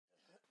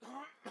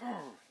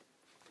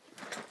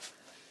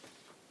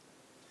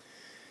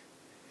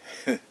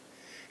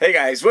Hey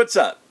guys, what's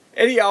up?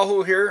 Eddie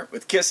Yahoo here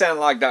with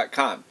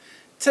KissAnalog.com.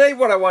 Today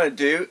what I want to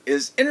do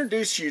is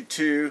introduce you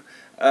to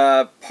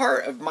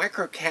part of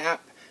MicroCap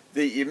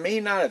that you may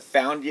not have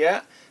found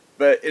yet,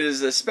 but it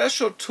is a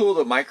special tool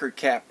that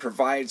MicroCap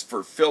provides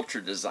for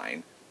filter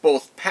design,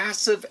 both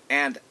passive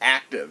and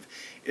active.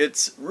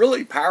 It's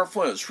really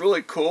powerful and it's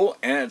really cool,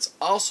 and it's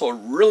also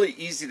really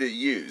easy to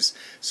use.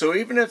 So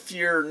even if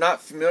you're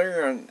not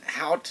familiar on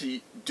how to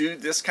do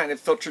this kind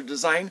of filter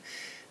design,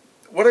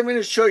 what I'm going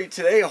to show you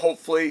today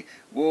hopefully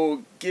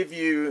will give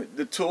you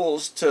the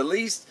tools to at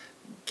least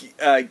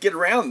get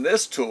around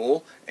this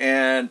tool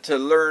and to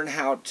learn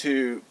how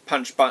to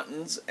punch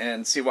buttons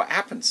and see what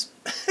happens.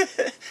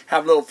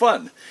 Have a little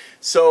fun.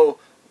 So,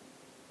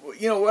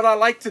 you know, what I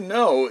like to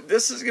know,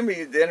 this is going to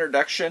be the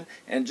introduction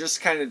and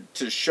just kind of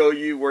to show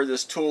you where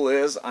this tool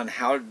is on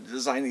how to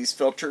design these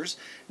filters.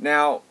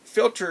 Now,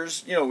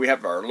 filters, you know, we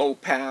have our low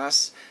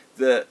pass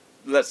that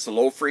lets the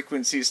low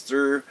frequencies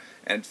through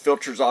and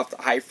filters off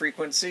the high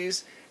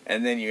frequencies,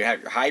 and then you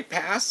have your high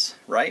pass,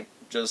 right,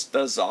 just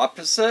does the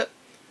opposite.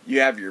 You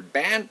have your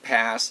band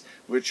pass,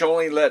 which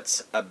only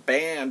lets a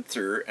band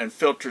through and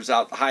filters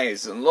out the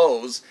highs and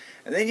lows,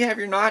 and then you have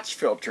your notch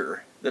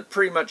filter that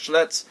pretty much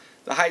lets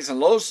the highs and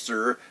lows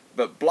through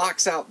but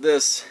blocks out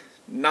this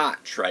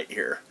notch right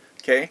here.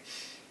 Okay,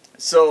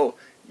 so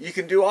you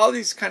can do all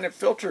these kind of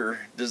filter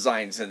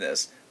designs in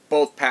this,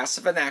 both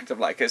passive and active,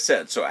 like I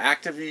said. So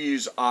active, you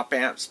use op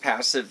amps;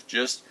 passive,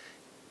 just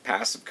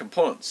passive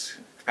components,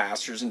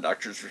 capacitors,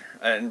 inductors,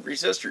 and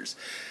resistors.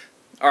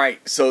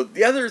 Alright, so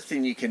the other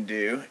thing you can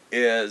do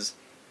is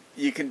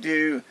you can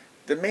do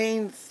the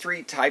main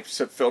three types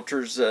of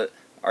filters that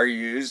are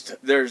used.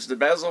 There's the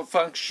bezel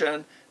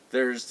function,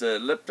 there's the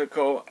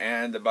elliptical,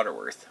 and the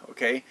Butterworth.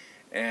 Okay,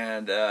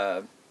 and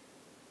I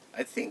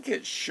think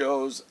it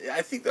shows,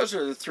 I think those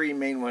are the three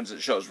main ones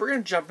it shows. We're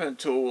going to jump into the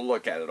tool, we'll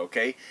look at it,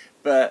 okay?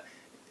 But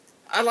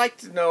I'd like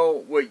to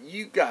know what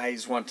you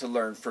guys want to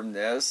learn from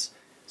this.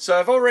 So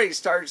I've already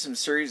started some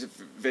series of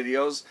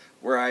videos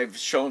where I've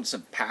shown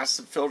some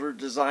passive filter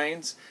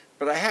designs,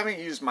 but I haven't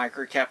used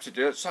MicroCap to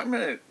do it, so I'm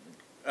going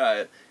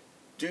to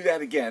do that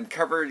again,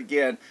 cover it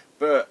again,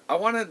 but I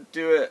want to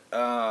do it,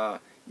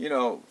 you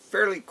know,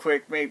 fairly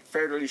quick, make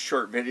fairly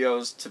short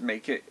videos to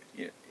make it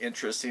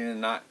interesting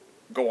and not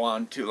go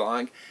on too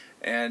long,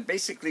 and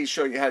basically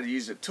show you how to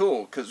use a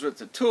tool, because with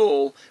the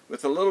tool,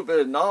 with a little bit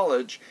of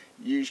knowledge,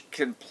 you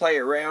can play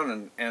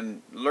around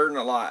and learn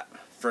a lot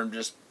from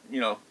just,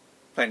 you know,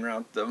 playing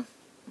around with the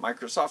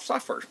Microsoft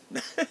software.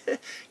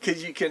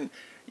 Because you can,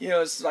 you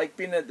know, it's like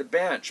being at the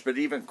bench, but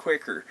even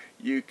quicker.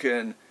 You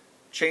can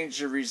change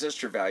the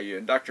resistor value,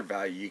 inductor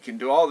value. You can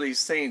do all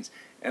these things.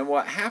 And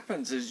what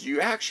happens is you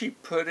actually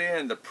put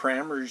in the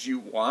parameters you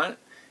want.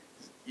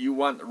 You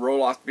want the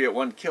roll-off to be at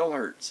 1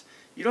 kilohertz.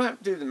 You don't have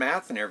to do the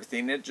math and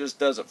everything. It just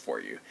does it for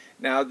you.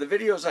 Now, the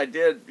videos I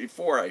did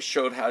before, I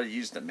showed how to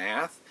use the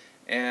math.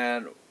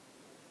 And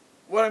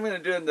what I'm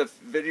going to do in the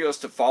videos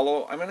to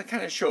follow, I'm going to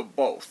kind of show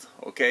both,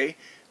 okay?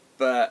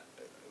 But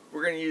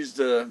we're going to use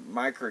the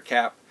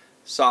MicroCap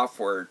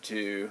software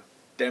to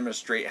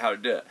demonstrate how to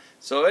do it.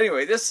 So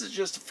anyway, this is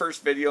just the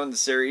first video in the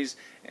series,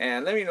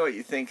 and let me know what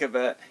you think of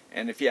it,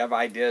 and if you have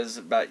ideas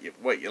about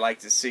what you like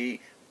to see,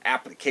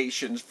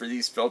 applications for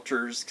these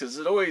filters, because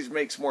it always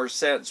makes more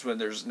sense when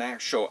there's an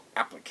actual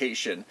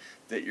application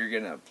that you're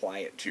going to apply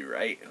it to,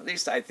 right? At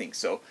least I think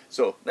so.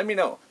 So let me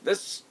know.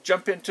 Let's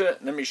jump into it,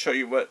 and let me show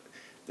you what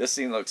this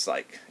thing looks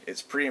like.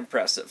 It's pretty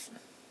impressive.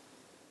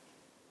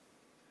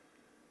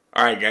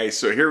 Alright guys,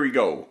 so here we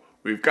go.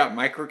 We've got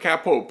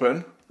MicroCap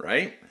open,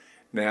 right?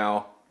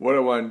 Now, what I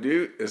want to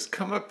do is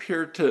come up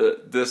here to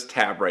this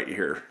tab right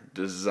here,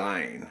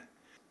 Design.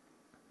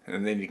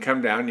 And then you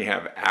come down, you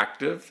have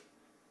Active,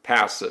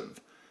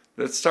 Passive.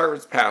 Let's start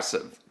with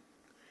Passive.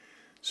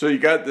 So you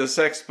got this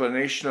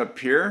explanation up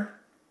here,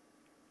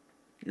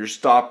 your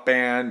stop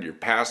band, your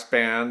pass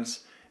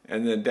bands,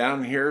 and then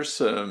down here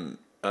some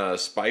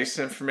spice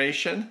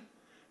information,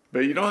 but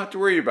you don't have to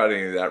worry about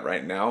any of that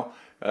right now.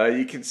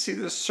 You can see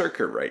this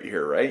circuit right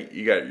here, right?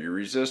 You got your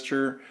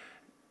resistor,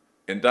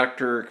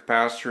 inductor,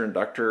 capacitor,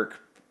 inductor,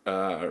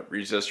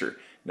 resistor.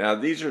 Now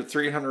these are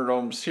 300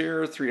 ohms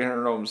here,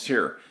 300 ohms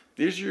here.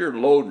 These are your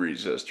load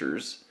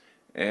resistors.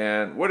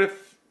 And what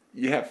if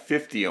you have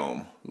 50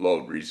 ohm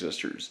load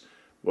resistors?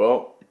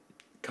 Well,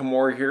 come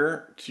over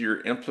here to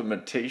your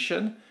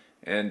implementation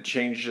and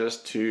change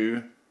this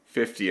to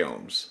 50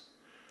 ohms.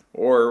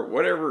 Or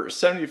whatever,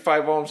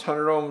 75 ohms,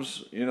 100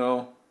 ohms, you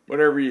know,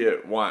 whatever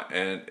you want,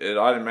 and it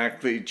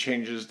automatically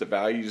changes the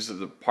values of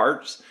the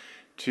parts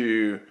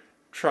to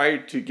try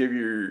to give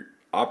your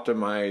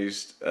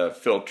optimized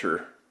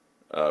filter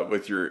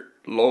with your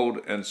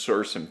load and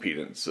source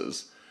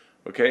impedances.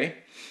 Okay,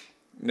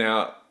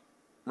 now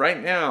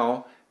right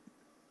now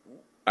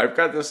I've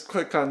got this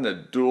click on the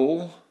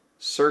dual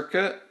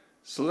circuit,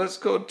 so let's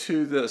go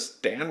to the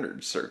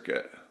standard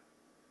circuit.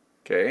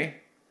 Okay,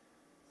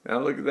 now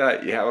look at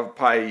that. You have a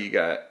pi, you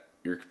got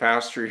your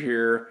capacitor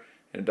here,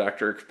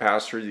 inductor,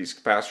 capacitor. These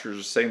capacitors are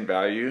the same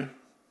value.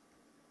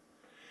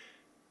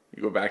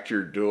 You go back to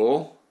your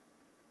dual.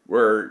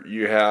 where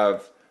you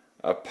have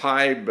a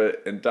pi,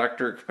 but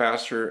inductor,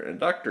 capacitor,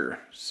 inductor.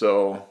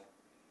 So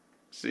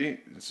see,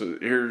 so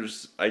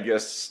here's, I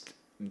guess,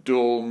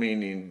 dual,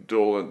 meaning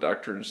dual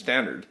inductor and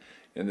standard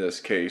in this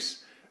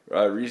case.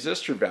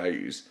 Resistor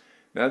values.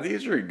 Now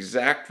these are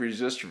exact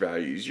resistor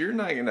values. You're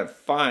not going to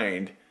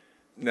find,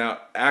 now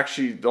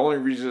actually the only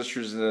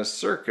resistors in this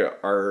circuit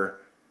are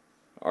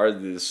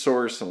the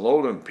source and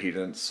load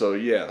impedance. So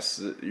yes,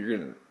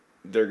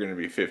 they're going to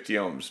be 50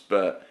 ohms,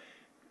 but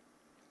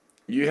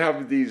you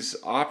have these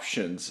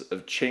options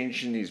of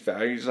changing these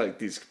values, like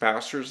these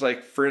capacitors.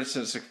 Like for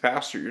instance, a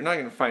capacitor, you're not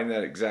going to find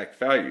that exact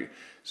value.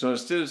 So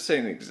instead of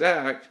saying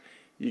exact,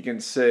 you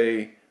can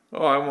say,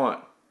 oh, I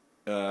want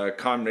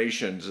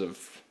combinations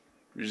of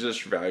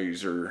resistor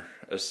values or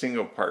a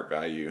single part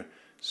value.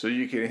 So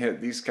you can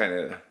hit these kind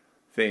of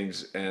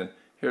things. And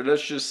here,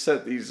 let's just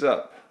set these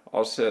up.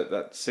 I'll set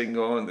that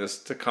single and this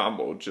to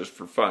combo just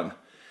for fun.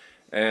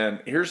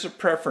 And here's the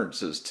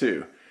preferences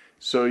too.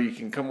 So you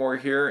can come over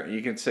here and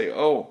you can say,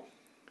 oh,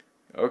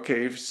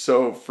 okay,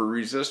 so for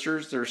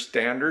resistors, they're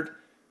standard.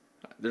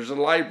 There's a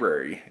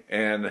library.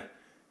 And,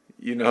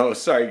 you know,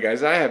 sorry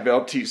guys, I have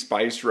LT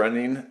Spice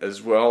running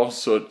as well.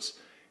 So it's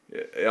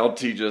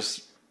LT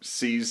just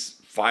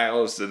sees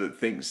files that it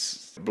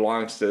thinks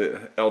belongs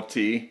to LT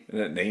and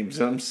it names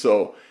them.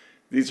 So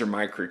these are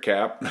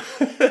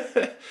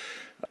MicroCap.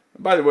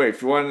 By the way,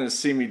 if you want to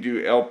see me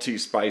do LT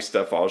Spice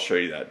stuff, I'll show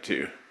you that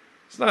too.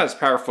 It's not as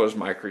powerful as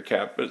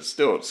MicroCap, but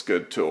still it's a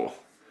good tool.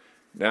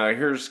 Now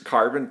here's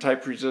carbon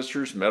type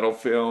resistors, metal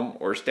film,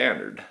 or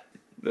standard.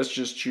 Let's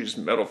just choose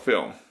metal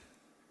film.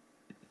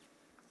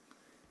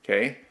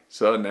 Okay,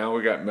 so now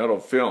we got metal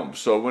film.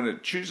 So when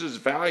it chooses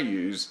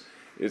values,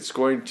 it's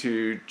going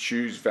to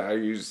choose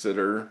values that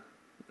are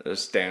a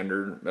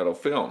standard metal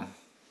film.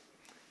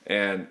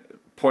 And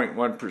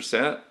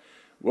 0.1%,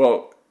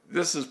 well,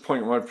 this is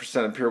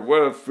 0.1% up here.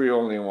 What if we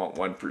only want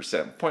 1%?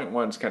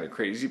 0.1 is kind of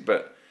crazy,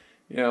 but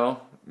you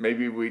know,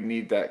 maybe we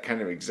need that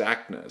kind of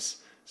exactness.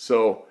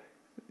 So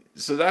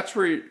that's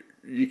where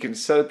you can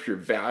set up your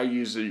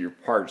values of your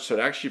parts. So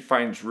it actually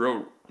finds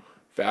real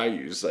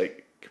values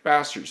like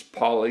capacitors,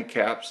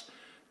 polycaps.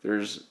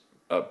 There's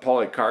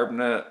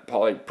polycarbonate,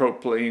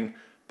 polypropylene,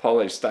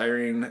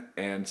 polystyrene,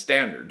 and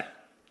standard.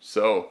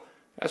 So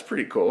that's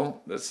pretty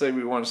cool. Let's say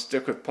we want to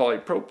stick with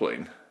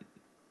polypropylene.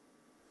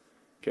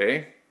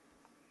 Okay.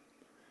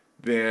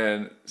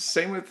 Then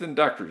same with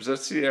inductors.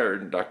 Let's see our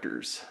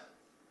inductors.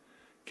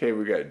 Okay,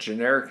 we got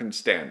generic and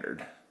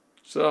standard.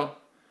 So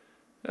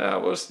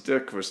we'll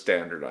stick with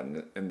standard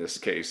in this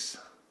case.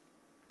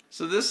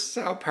 So this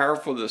is how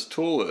powerful this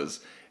tool is.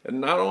 It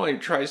not only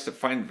tries to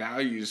find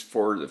values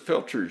for the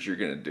filters you're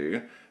going to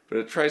do, but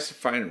it tries to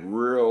find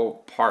real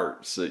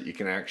parts that you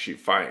can actually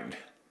find.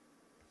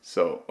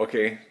 So,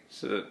 okay,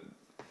 so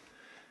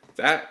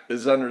that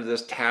is under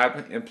this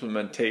tab,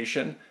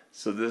 implementation.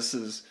 So this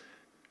is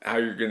how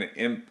you're going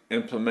to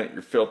implement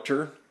your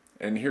filter.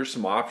 And here's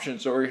some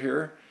options over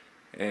here.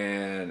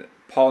 And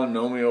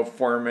polynomial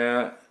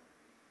format,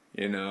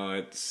 you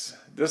know,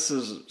 this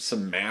is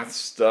some math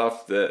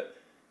stuff that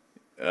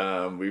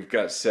we've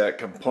got set.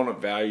 Component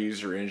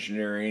values or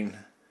engineering.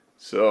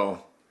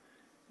 So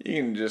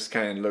you can just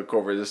kind of look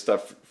over this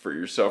stuff for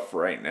yourself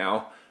right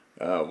now.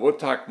 We'll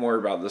talk more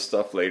about this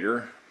stuff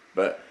later,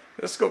 but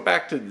let's go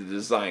back to the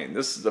design.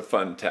 This is the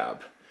fun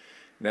tab.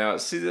 Now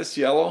see this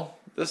yellow?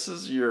 This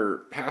is your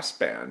pass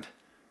band.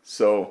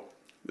 So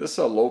this is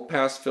a low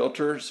pass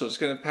filter, so it's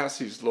going to pass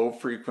these low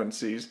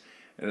frequencies,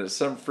 and at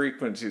some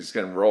frequency it's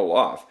going to roll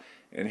off.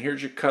 And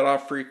here's your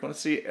cutoff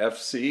frequency,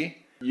 FC.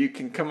 You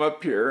can come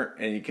up here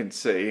and you can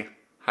say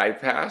high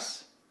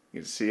pass. You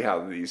can see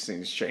how these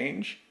things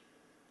change.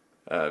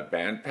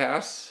 Band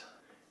pass,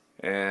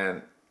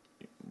 and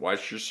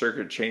watch your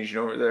circuit changing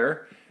over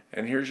there.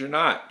 And here's your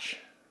notch.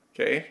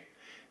 Okay.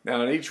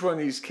 Now in each one of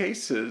these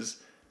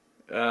cases,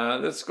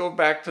 let's go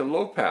back to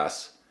low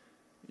pass.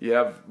 You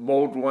have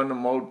mode 1 and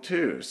mode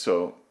 2.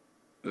 So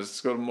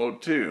let's go to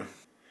mode 2.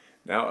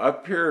 Now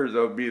up here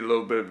there'll be a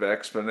little bit of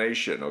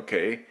explanation,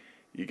 okay?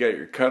 You got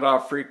your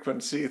cutoff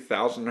frequency,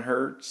 1000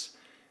 hertz,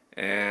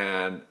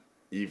 and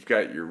you've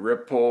got your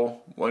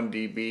ripple, 1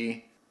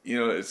 dB. You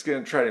know, it's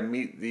going to try to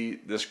meet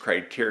this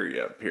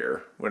criteria up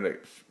here when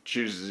it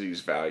chooses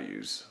these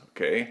values,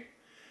 okay?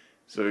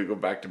 So we go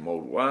back to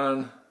mode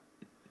 1,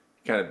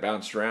 kind of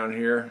bounce around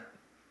here.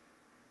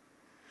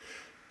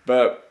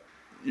 But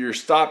your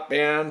stop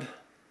band,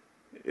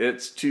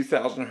 it's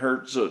 2000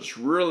 hertz, so it's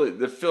really,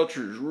 the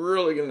filter is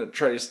really going to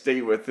try to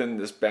stay within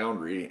this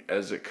boundary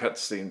as it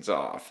cuts things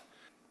off.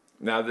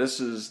 Now this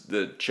is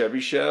the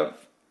Chebyshev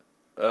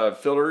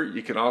filter.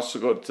 You can also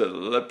go to the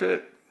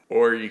Lippitt,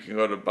 or you can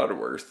go to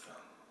Butterworth.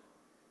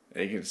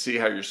 And you can see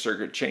how your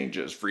circuit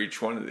changes for each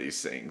one of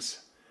these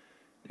things.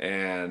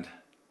 And,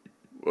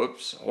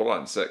 whoops, hold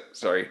on a sec,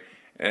 sorry.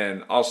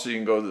 And also you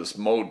can go to this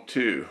mode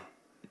 2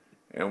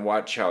 and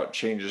watch how it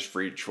changes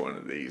for each one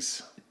of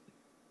these.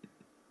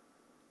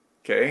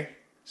 Okay,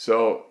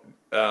 so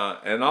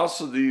and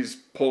also these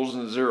poles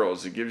and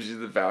zeros, it gives you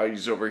the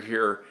values over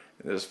here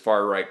in this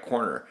far right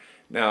corner.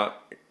 Now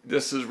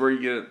this is where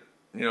you get,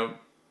 you know,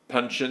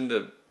 punch in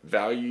the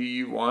value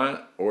you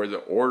want or the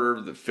order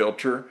of the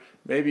filter.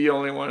 Maybe you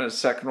only want a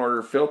second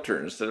order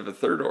filter instead of a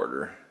third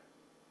order.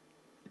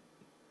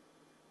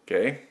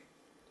 Okay,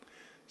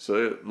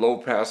 so low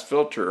pass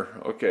filter.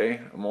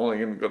 Okay, I'm only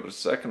going to go to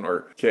second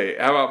order. Okay,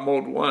 how about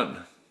mode 1?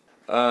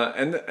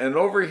 And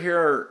over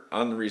here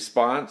on the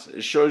response,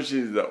 it shows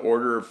you the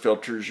order of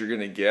filters you're going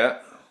to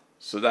get.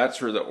 So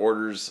that's where the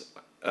orders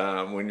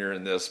when you're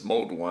in this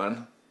mode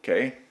 1.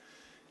 Okay,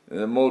 and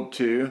then mode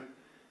 2,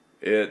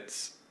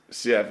 it's,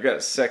 see, I've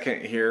got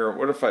second here.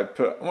 What if I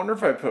put, I wonder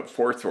if I put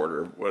fourth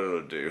order, what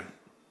it'll do.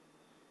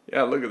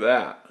 Yeah, look at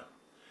that.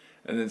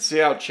 And then see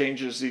how it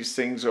changes these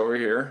things over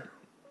here?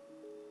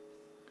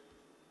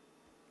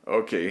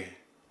 Okay,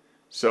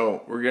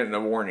 so we're getting a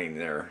warning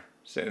there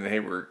saying, hey,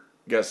 we're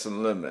got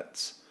some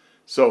limits.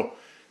 So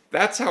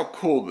that's how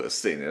cool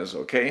this thing is,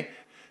 okay?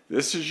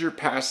 This is your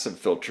passive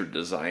filter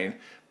design,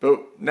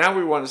 but now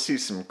we want to see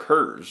some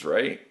curves,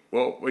 right?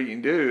 Well, what you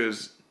can do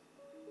is,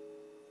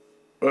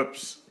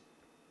 oops,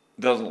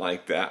 doesn't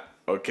like that.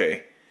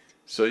 Okay,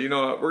 so you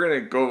know what? We're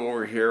going to go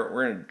over here.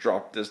 We're going to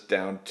drop this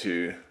down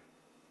to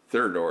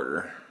third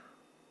order.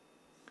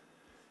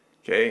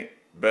 Okay,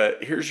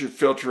 but here's your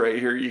filter right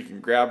here. You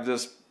can grab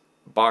this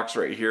box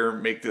right here,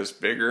 make this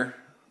bigger,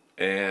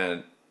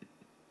 and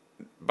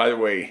by the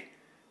way,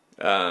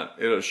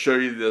 it'll show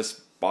you this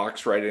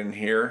box right in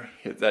here.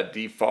 Hit that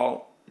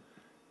default,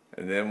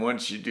 and then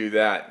once you do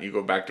that, you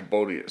go back to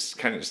Bodhi. It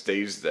kind of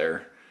stays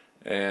there.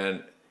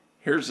 And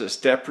here's a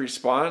step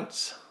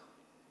response.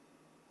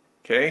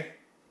 Okay,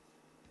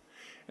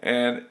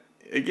 and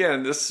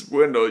again, this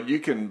window, you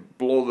can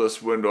blow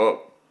this window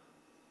up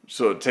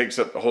so it takes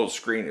up the whole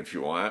screen if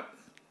you want.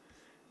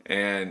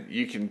 And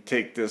you can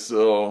take this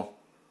little,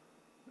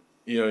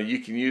 you know, you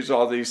can use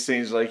all these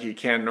things like you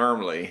can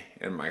normally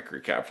in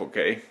MicroCap,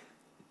 okay?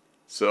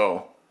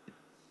 So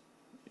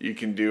you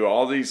can do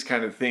all these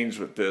kind of things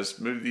with this,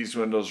 move these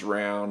windows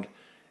around,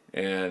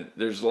 and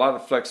there's a lot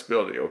of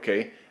flexibility,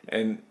 okay?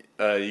 And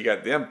you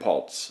got the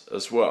impulse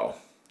as well,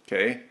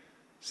 okay?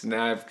 So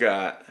now I've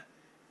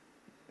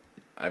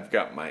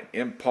got my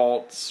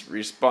impulse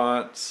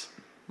response,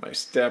 my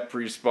step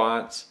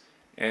response,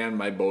 and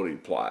my Bodhi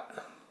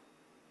plot.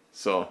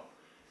 So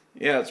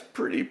yeah, it's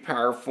pretty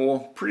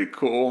powerful, pretty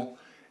cool.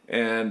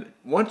 And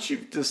once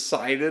you've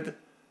decided,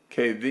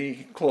 okay, then you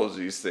can close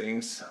these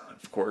things,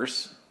 of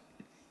course.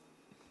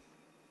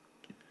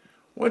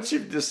 Once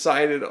you've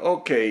decided,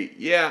 okay,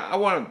 yeah, I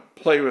want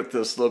to play with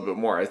this a little bit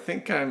more. I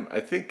think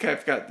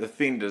I've got the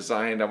theme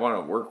designed. I want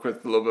to work with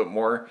it a little bit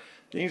more.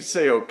 Then you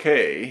say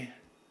okay,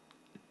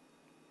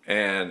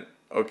 and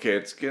okay,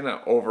 it's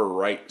gonna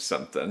overwrite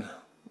something.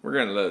 We're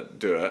gonna let it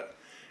do it.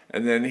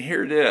 And then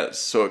here it is.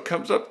 So it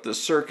comes up the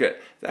circuit.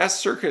 That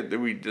circuit that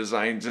we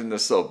designed in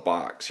this little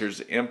box. Here's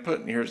the input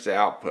and here's the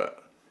output.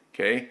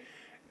 Okay?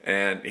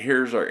 And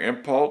here's our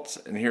impulse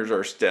and here's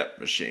our step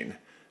machine.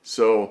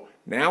 So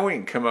now we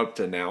can come up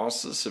to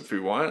analysis if we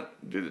want,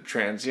 do the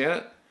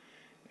transient,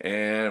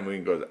 and we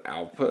can go to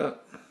output.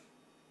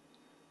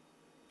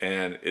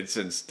 And it's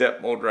in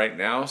step mode right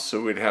now,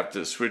 so we'd have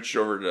to switch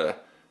over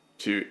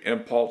to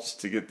impulse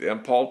to get the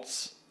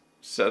impulse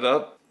set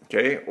up.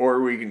 Okay,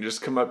 or we can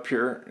just come up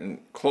here and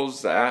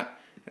close that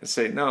and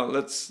say, no,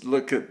 let's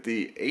look at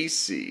the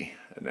AC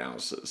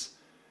analysis.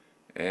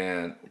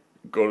 And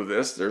go to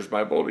this, there's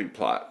my Bodhi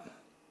plot.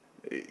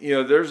 You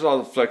know, there's all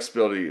the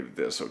flexibility of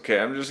this, okay?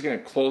 I'm just going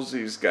to close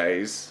these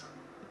guys.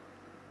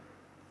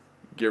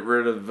 Get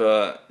rid of,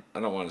 I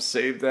don't want to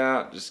save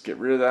that, just get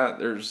rid of that.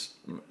 There's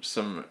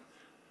some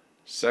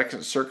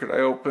second circuit I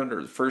opened,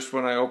 or the first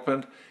one I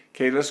opened.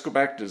 Okay, let's go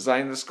back to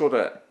design, let's go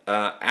to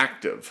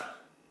active.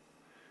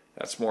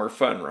 That's more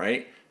fun,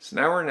 right? So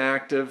now we're in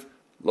active,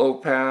 low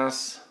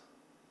pass.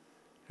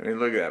 I mean,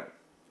 look at that.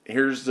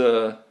 Here's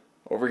the,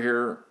 over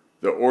here,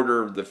 the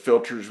order of the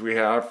filters we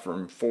have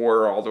from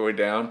 4 all the way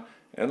down.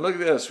 And look at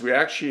this, we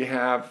actually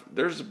have,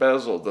 there's the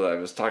bezel that I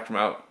was talking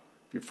about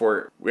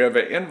before. We have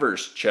an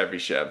inverse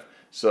Chevy-Chev.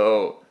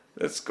 So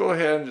let's go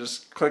ahead and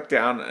just click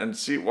down and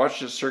see,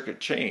 watch the circuit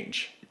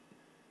change.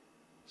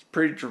 It's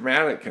pretty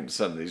dramatic in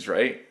some of these,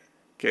 right?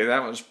 Okay,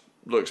 that one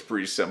looks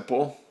pretty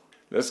simple.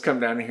 Let's come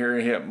down here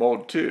and hit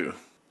mode 2.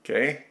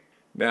 Okay,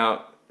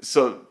 now,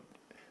 so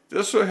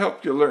this will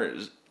help you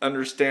learn,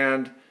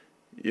 understand,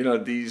 you know,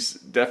 these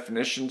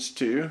definitions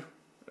too,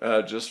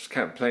 just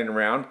kind of playing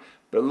around.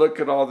 But look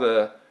at all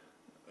the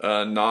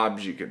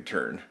knobs you can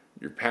turn,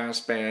 your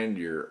pass band,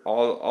 your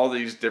all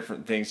these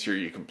different things here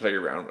you can play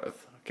around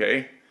with.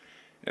 Okay,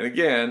 and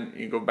again,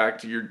 you go back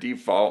to your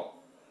default,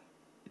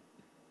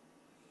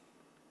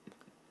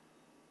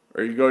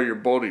 or you go to your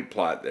Bodhi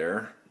plot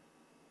there,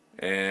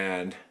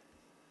 and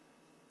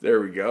there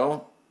we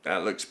go.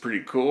 That looks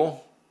pretty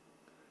cool.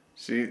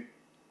 See, it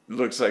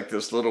looks like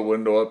this little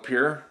window up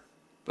here,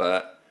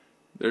 but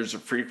there's a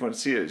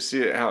frequency. You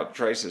see how it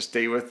tries to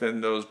stay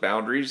within those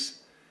boundaries.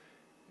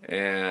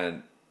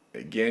 And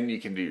again, you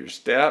can do your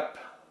step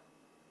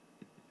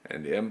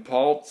and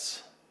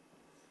impulse,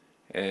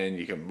 and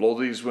you can blow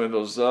these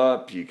windows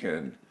up. You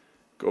can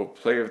Go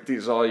play with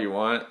these all you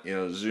want. You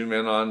know, zoom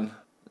in on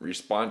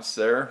response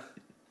there.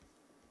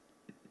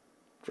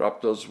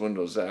 Drop those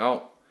windows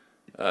out.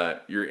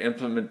 Your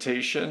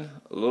implementation,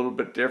 a little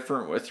bit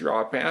different with your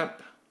op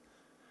amp.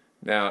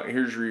 Now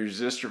here's your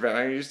resistor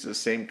values, the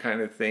same kind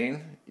of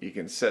thing. You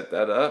can set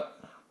that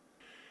up.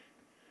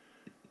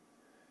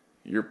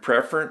 Your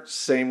preference,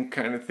 same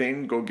kind of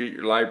thing. Go get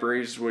your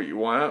libraries, what you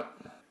want.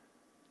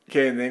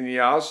 Okay, and then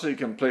you also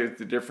can play with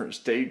the different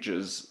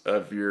stages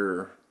of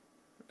your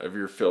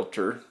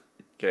filter.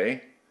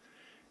 Okay,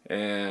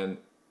 and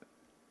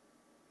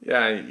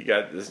yeah, you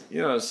got this.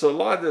 You know, so a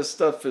lot of this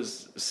stuff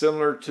is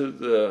similar to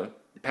the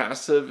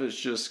passive. It's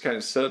just kind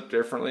of set up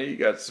differently. You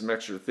got some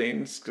extra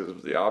things because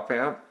of the op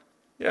amp.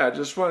 Yeah, I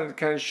just wanted to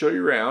kind of show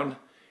you around.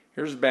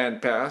 Here's a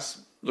band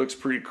pass. Looks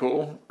pretty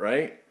cool,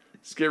 right?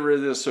 Let's get rid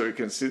of this so we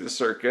can see the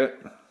circuit.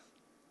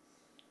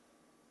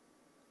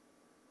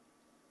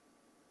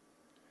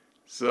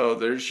 So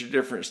there's your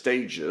different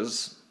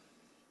stages.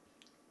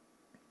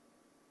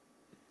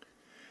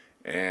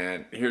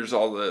 And here's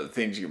all the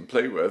things you can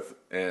play with.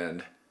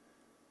 And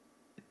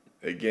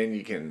again,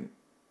 you can,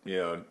 you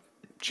know,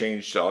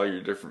 change all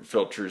your different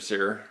filters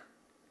here.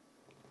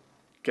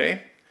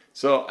 Okay,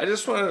 so I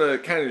just wanted to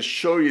kind of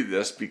show you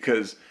this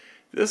because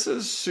this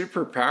is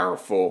super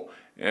powerful.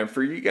 And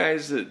for you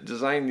guys that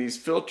design these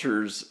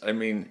filters, I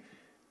mean,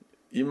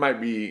 you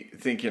might be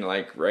thinking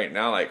like right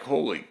now, like,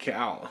 holy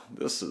cow,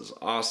 this is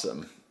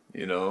awesome.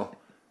 You know,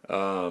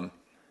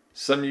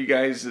 some of you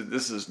guys that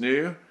this is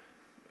new,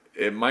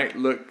 it might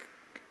look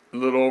a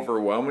little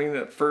overwhelming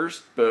at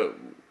first, but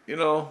you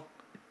know,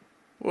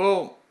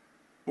 we'll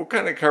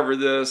kind of cover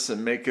this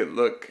and make it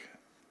look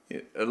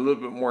a little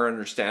bit more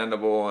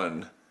understandable,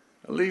 and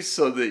at least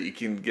so that you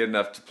can get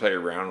enough to play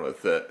around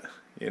with it.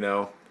 You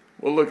know,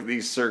 we'll look at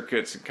these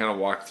circuits and kind of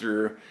walk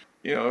through,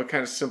 you know,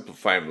 kind of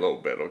simplify them a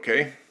little bit,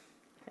 okay?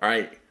 All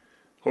right,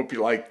 hope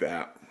you like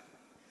that.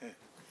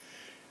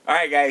 All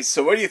right, guys,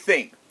 so what do you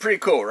think? Pretty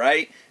cool,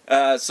 right?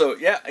 So,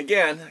 yeah,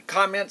 again,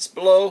 comments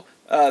below.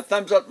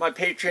 Thumbs up to my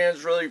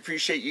Patreons. Really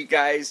appreciate you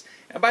guys.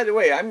 And by the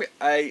way,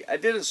 I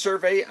did a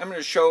survey. I'm going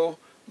to show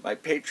my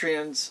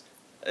Patreons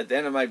at the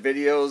end of my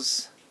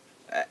videos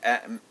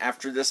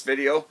after this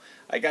video.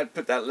 I got to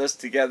put that list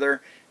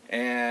together.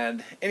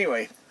 And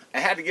anyway, I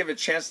had to give a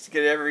chance to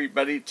get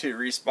everybody to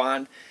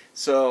respond.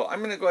 So I'm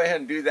going to go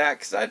ahead and do that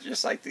because I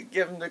just like to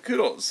give them the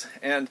kudos.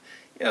 And,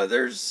 you know,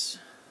 there's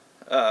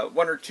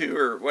one or two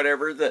or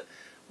whatever that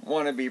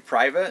want to be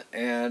private.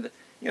 And,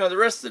 you know, the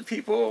rest of the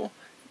people,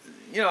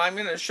 you know, I'm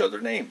going to show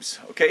their names.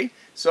 Okay?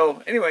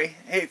 So anyway,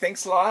 hey,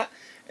 thanks a lot.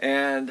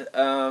 And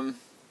we'll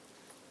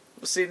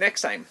see you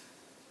next time.